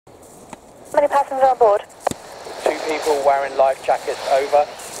Many passengers on board? 2 people wearing life jackets, over.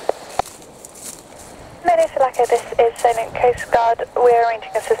 Mayday Sulaco, this is Sailing Coast Guard. We're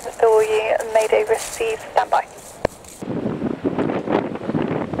arranging assistance for you. Mayday received, standby.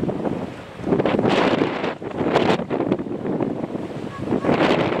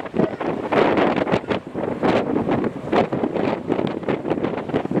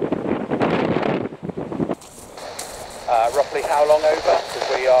 Roughly how long over? Because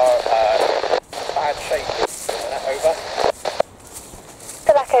we are bad shape. Over.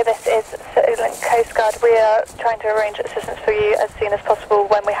 Sulaco, this is Sailing Coast Guard. We are trying to arrange assistance for you as soon as possible.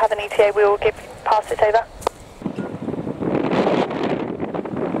 When we have an ETA, we will pass it over.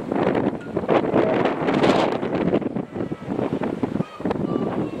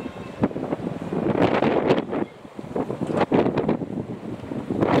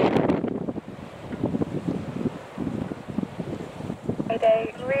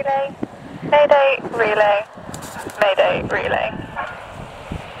 Mayday relay, Mayday relay, Mayday relay.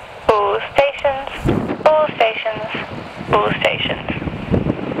 All stations, all stations, all stations.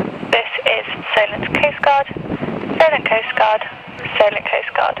 This is Sailing Coast Guard, Sailing Coast Guard, Sailing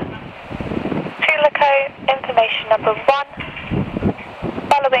Coast Guard. Sulaco, information number 1.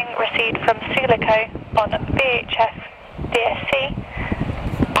 Following received from Sulaco on VHF DSC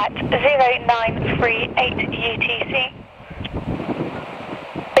at 0938 UTC.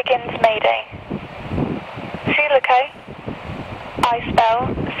 Begins Mayday. Sulaco, I spell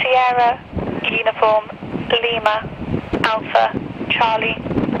Sierra, Uniform, Lima, Alpha, Charlie,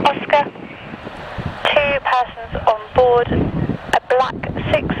 Oscar. 2 persons on board, a black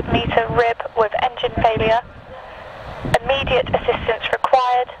 6-meter rib with engine failure. Immediate assistance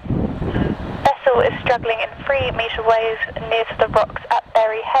required. Vessel is struggling in 3-meter waves near to the rocks at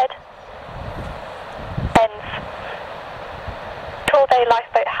Berry Head. Ends. Torbay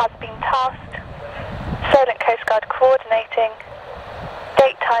Lifeboat has been tasked. Sailing Coast Guard coordinating.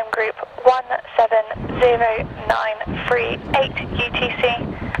 Date time group 170938 UTC.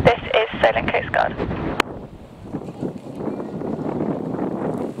 This is Sailing Coast Guard.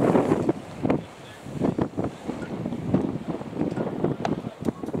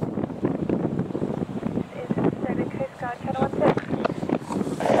 This is Sailing Coast Guard, Channel 16.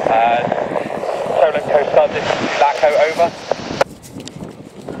 Sailing Coast Guard, this is Sulaco, over.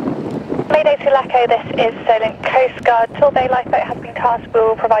 Mayday Sulaco, this is Sailing Coast Guard. Torbay Lifeboat has been tasked. We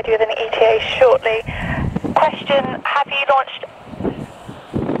will provide you with an ETA shortly. Question, have you launched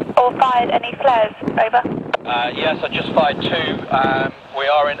or fired any flares? Over. Yes, I just fired 2. We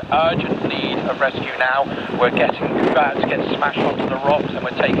are in urgent need of rescue now. We're about to get smashed onto the rocks and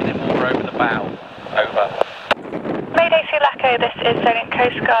we're taking in water over the bow. Over. Mayday Sulaco, this is Sailing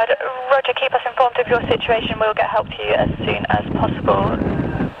Coast Guard. Roger, keep us informed of your situation. We'll get help to you as soon as possible.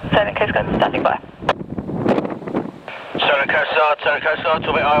 Sailing Coast Guard standing by. Sailing Coast Guard,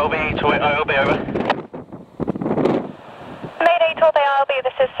 Torbay ILB, over. Mayday Torbay ILB,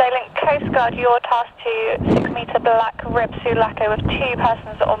 this is Sailing Coast Guard. You're tasked to 6-meter black rib Sulaco with 2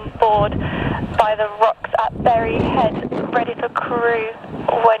 persons on board by the rocks at Berry Head, ready for crew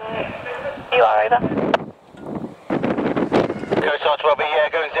when you are over. Coast Guard 12, yeah,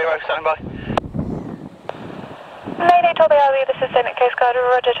 going 0, standing by. Mayday Torbay ILB, this is Sailing Coast Guard,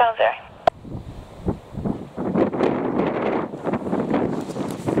 Roger, channel 0.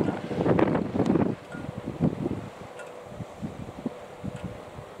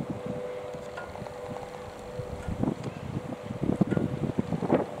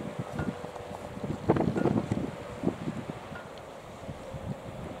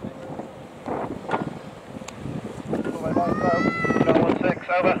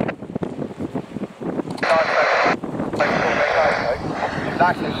 Over.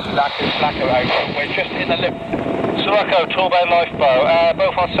 Sulaco, over. We're just in the Sulaco, Torbay Lifeboat.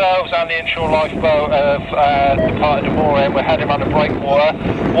 Both ourselves and the inshore lifeboat have departed the moor end. We're heading around the breakwater.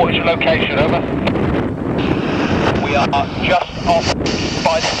 What is your location? Over. We are just off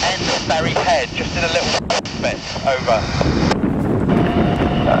by the end of Berry Head, just in a little bit. Over.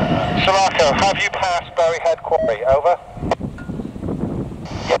 Sulaco, have you passed Berry Head Quarry? Over.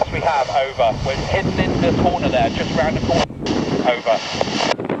 Yes, we have, over. We're hidden in the corner there, just round the corner. Over.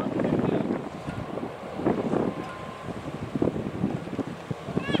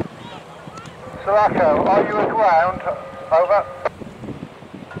 Sulaco, are you aground? Over.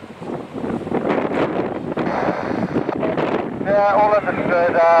 Yeah, all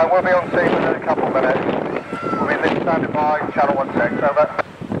understood. We'll be on scene within a couple of minutes. We'll be standing by, channel 16, over.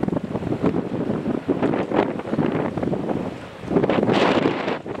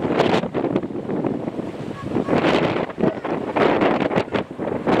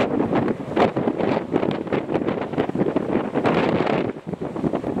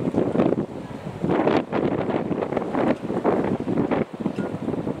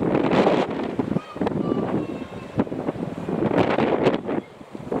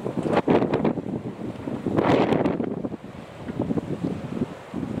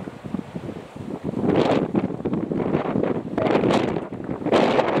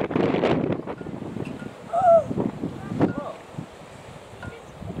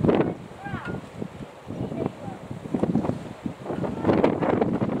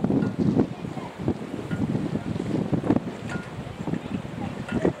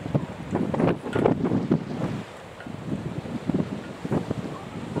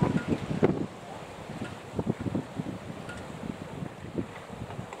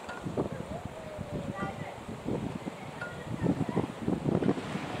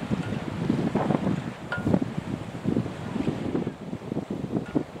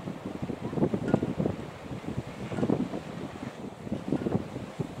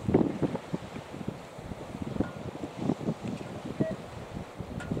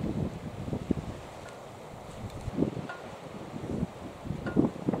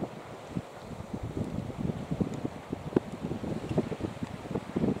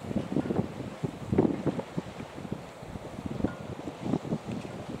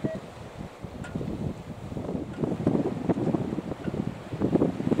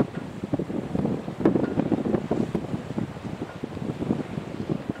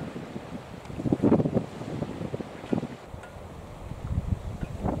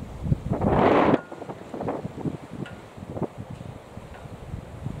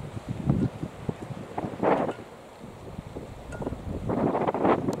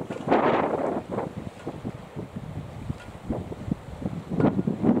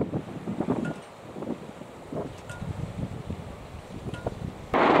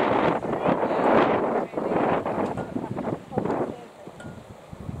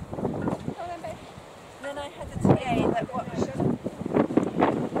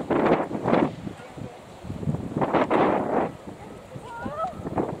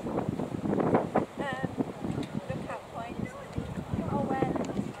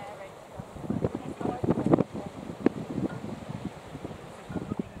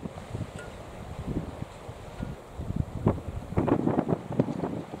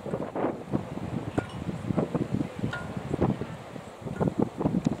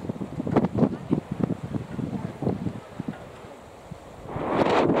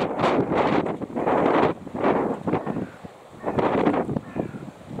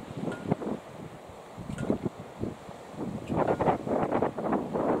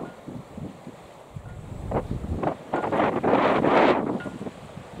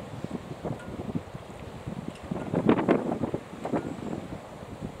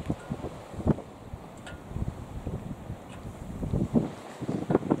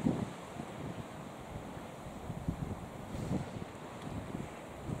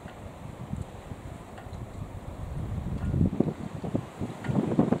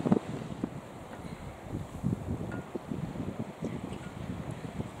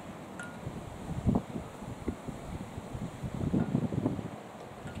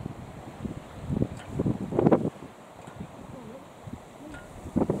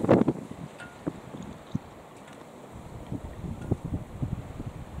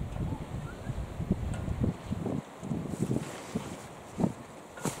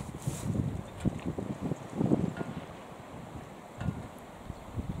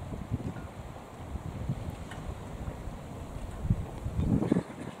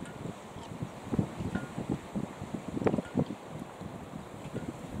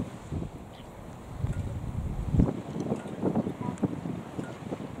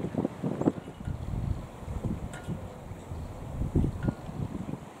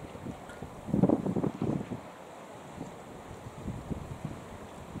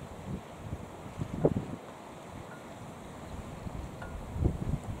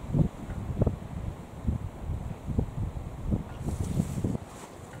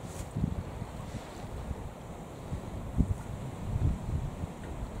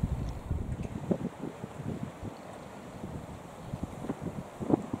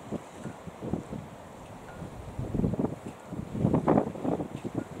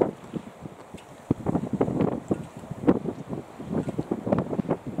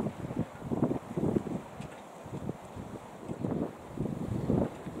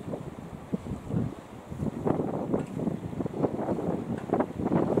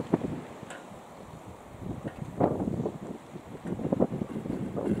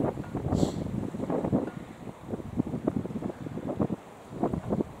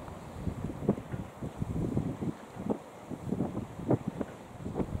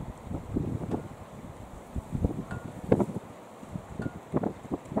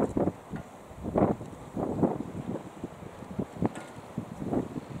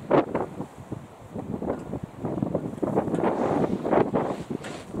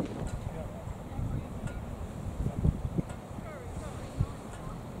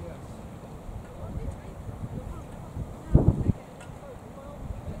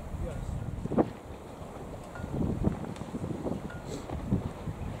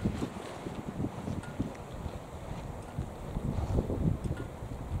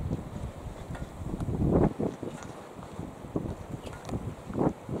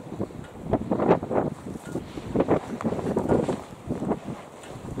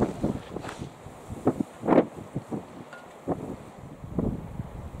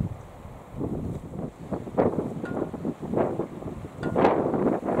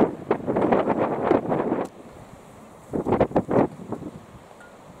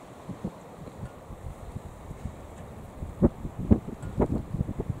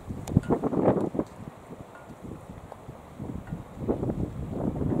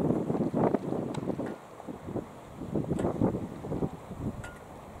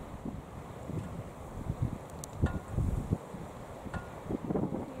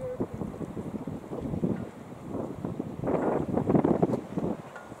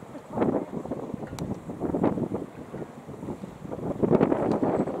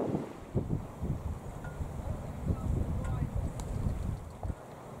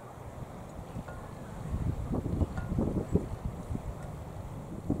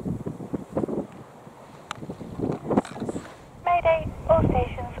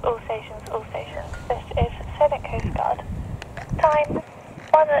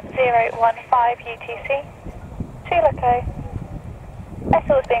 UTC. Circa.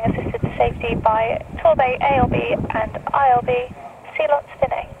 Vessel is being assisted to safety by Torbay ALB and ILB Sea Lots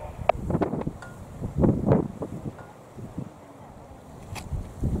Finney.